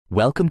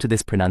Welcome to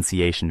this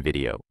pronunciation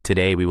video.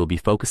 Today we will be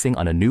focusing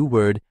on a new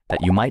word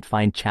that you might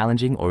find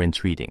challenging or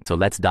intriguing. So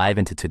let's dive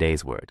into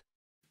today's word.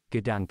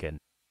 Gedanken,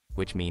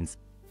 which means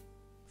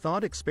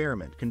thought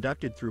experiment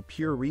conducted through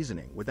pure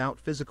reasoning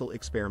without physical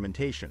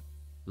experimentation.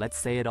 let's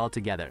say it all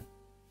together.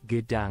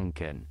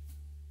 Gedanken.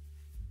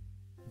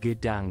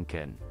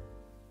 Gedanken.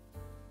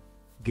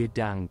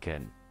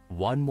 Gedanken.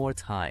 One more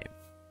time.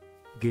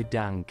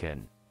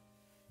 Gedanken.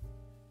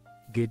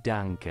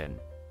 Gedanken.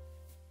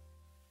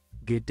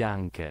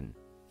 Gedanken.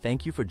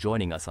 Thank you for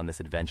joining us on this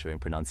adventure in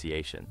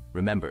pronunciation.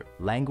 Remember,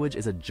 language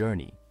is a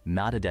journey,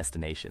 not a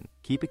destination.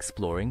 Keep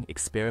exploring,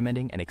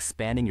 experimenting, and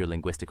expanding your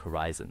linguistic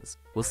horizons.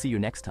 We'll see you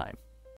next time.